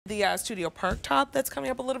the Studio Park top that's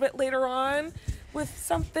coming up a little bit later on with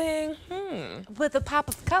something, With a pop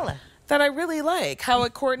of color. that I really like. How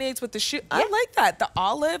it coordinates with the shoe. I like that. The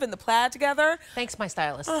olive and the plaid together. Thanks, my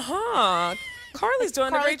stylist. Carly's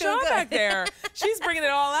doing a great doing job good. back there. She's bringing it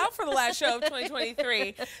all out for the last show of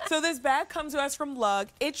 2023. So this bag comes to us from Lug.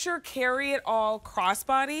 It's your carry it all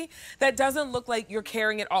crossbody that doesn't look like you're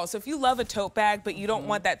carrying it all. So if you love a tote bag, but you don't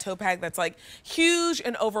want that tote bag that's like huge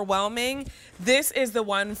and overwhelming, this is the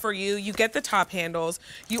one for you. You get the top handles.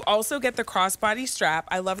 You also get the crossbody strap.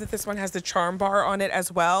 I love that this one has the charm bar on it as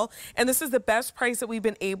well. And this is the best price that we've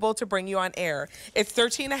been able to bring you on air. It's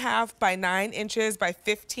 13.5 by 9 inches by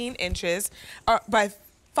 15 inches. By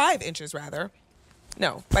 5 inches rather.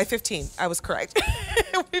 No, by 15. I was correct.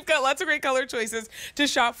 We've got lots of great color choices to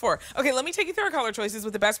shop for. Okay, let me take you through our color choices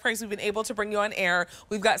with the best price we've been able to bring you on air.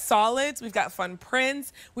 We've got solids, we've got fun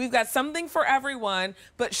prints, we've got something for everyone,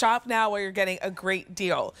 but shop now while you're getting a great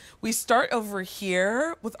deal. We start over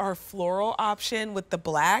here with our floral option with the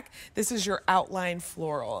black. This is your outline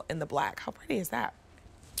floral in the black. How pretty is that?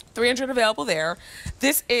 300 available there.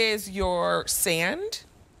 This is your sand.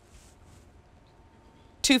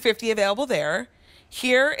 250 available there.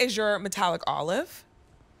 Here is your metallic olive.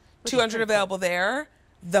 200 available there.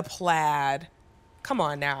 The plaid. Come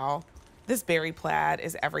on now. This berry plaid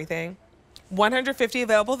is everything. 150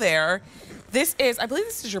 available there. This is, I believe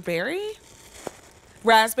this is your berry.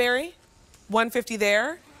 Raspberry. 150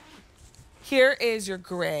 there. Here is your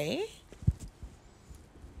gray.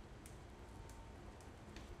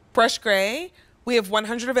 Brush gray. We have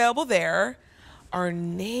 100 available there. Our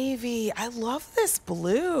navy, I love this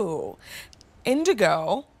blue.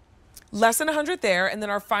 Indigo, less than 100 there. And then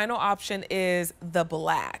our final option is the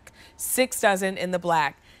black. 6 dozen in the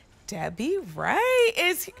black. Debbie Wright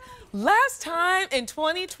is last time in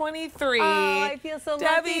 2023. Oh, I feel so lucky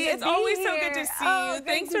Debbie, to it's be always here. so good to see Oh, you. great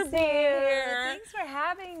Thanks to for see being you. here. Thanks for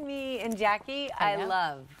having me. And Jackie, I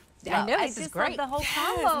love. I know, I this is just great. love the whole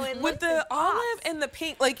combo. It With looks the it olive pops. and the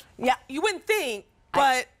pink, like, Yeah. you wouldn't think,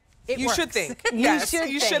 but you works. should think. You Yes, should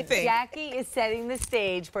you think. should think. Jackie is setting the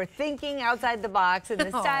stage for thinking outside the box, and the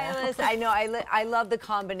stylist, I know, I love the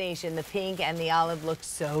combination. The pink and the olive look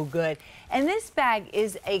so good. And this bag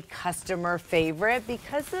is a customer favorite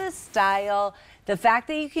because of the style, the fact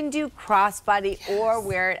that you can do crossbody or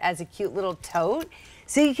wear it as a cute little tote.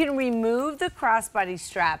 So you can remove the crossbody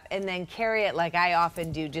strap and then carry it like I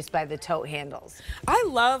often do just by the tote handles. I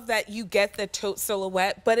love that you get the tote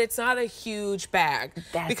silhouette, but it's not a huge bag.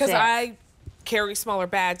 That's because it. I carry smaller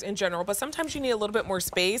bags in general, but sometimes you need a little bit more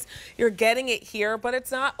space. You're getting it here, but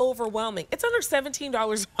it's not overwhelming. It's under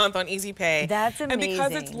 $17 a month on Easy Pay. That's And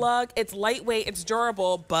because it's amazing. lug, it's lightweight, it's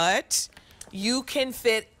durable, but you can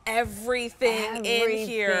fit everything in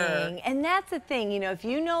here. And that's the thing, you know, if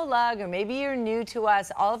you know Lug or maybe you're new to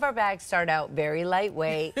us, all of our bags start out very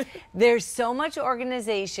lightweight. There's so much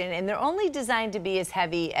organization and they're only designed to be as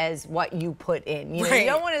heavy as what you put in. You know, you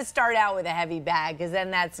don't want to start out with a heavy bag because then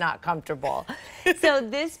that's not comfortable. So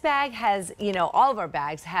this bag has, you know, all of our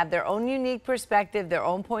bags have their own unique perspective, their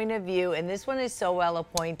own point of view, and this one is so well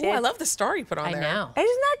appointed. Oh, I love the star you put on there. I know. Isn't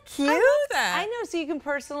that cute? I love that. I know, so you can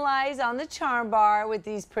personalize on the charm bar with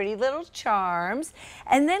these pretty little charms.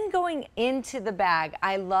 And then going into the bag,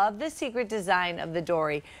 I love the secret design of the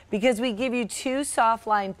Dory because we give you 2 soft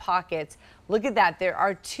line pockets. Look at that. There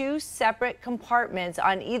are 2 separate compartments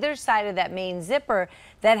on either side of that main zipper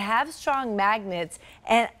that have strong magnets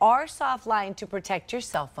and are soft lined to protect your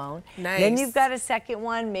cell phone. Nice. Then you've got a second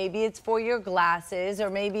one. Maybe it's for your glasses, or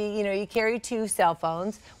maybe, you know, you carry 2 cell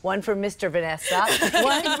phones, one for Mr. Vanessa,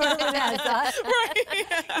 one for Vanessa.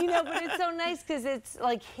 You know, but it's so nice because it's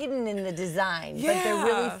like hidden in the design, but they're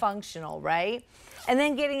really functional, right? And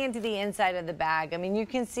then getting into the inside of the bag, I mean, you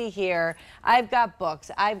can see here, I've got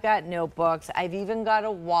books, I've got notebooks, I've even got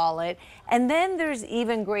a wallet, and then there's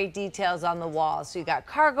even great details on the walls. So you got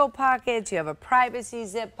cargo pockets, you have a privacy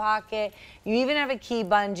zip pocket, you even have a key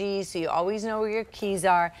bungee, so you always know where your keys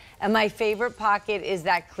are. And my favorite pocket is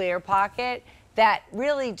that clear pocket that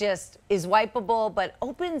really just is wipeable but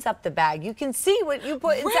opens up the bag. You can see what you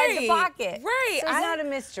put inside the pocket. Right. So it's not a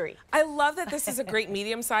mystery. I love that this is a great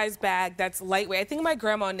medium-sized bag that's lightweight. I think my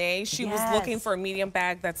grandma Nay, she was looking for a medium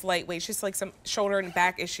bag that's lightweight. She's like some shoulder and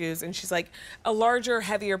back issues, and she's like, a larger,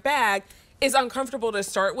 heavier bag is uncomfortable to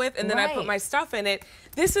start with, and then I put my stuff in it.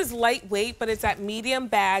 This is lightweight, but it's that medium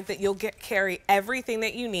bag that you'll carry everything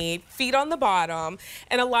that you need, feet on the bottom.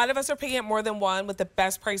 And a lot of us are picking up more than one with the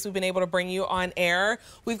best price we've been able to bring you on air.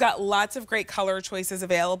 We've got lots of great color choices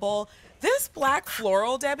available. This black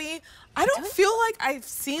floral, Debbie, I don't feel like I've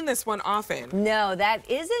seen this one often. No,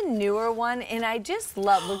 that is a newer one, and I just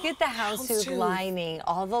love, look at the houndstooth lining,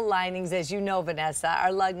 all the linings, as you know, Vanessa.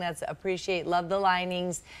 Our lug nuts love the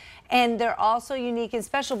linings. And they're also unique and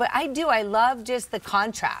special, but I love just the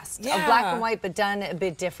contrast of black and white, but done a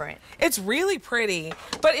bit different. It's really pretty,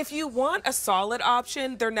 but if you want a solid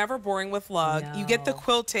option, they're never boring with lug. You get the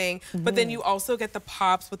quilting, but then you also get the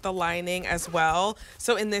pops with the lining as well.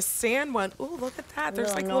 So in this sand one, ooh, look at that.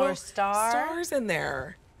 There's like little stars in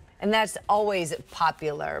there. And that's always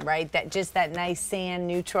popular, right? That nice sand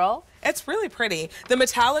neutral. It's really pretty. The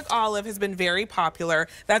metallic olive has been very popular.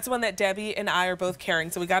 That's one that Debbie and I are both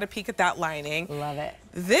carrying, so we got a peek at that lining. Love it.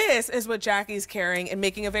 This is what Jackie's carrying and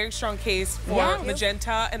making a very strong case for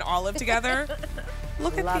magenta and olive together.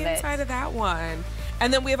 Look at the inside of that one.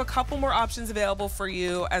 And then we have a couple more options available for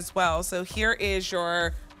you as well. So here is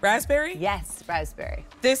your raspberry. Yes, raspberry.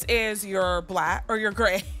 This is your black, or your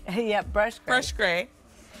gray. Yep, brush gray. Brush gray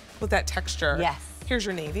with that texture. Yes. Here's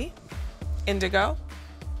your navy, indigo.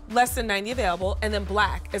 Less than 90 available, and then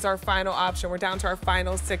black is our final option. We're down to our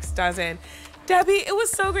final 6 dozen. Debbie, it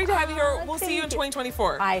was so great to have you here. We'll see you in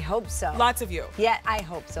 2024. I hope so. Lots of you. Yeah, I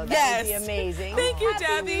hope so. That would be amazing. Thank you,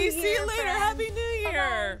 Debbie. See you later. Happy New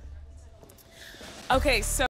Year. Okay, so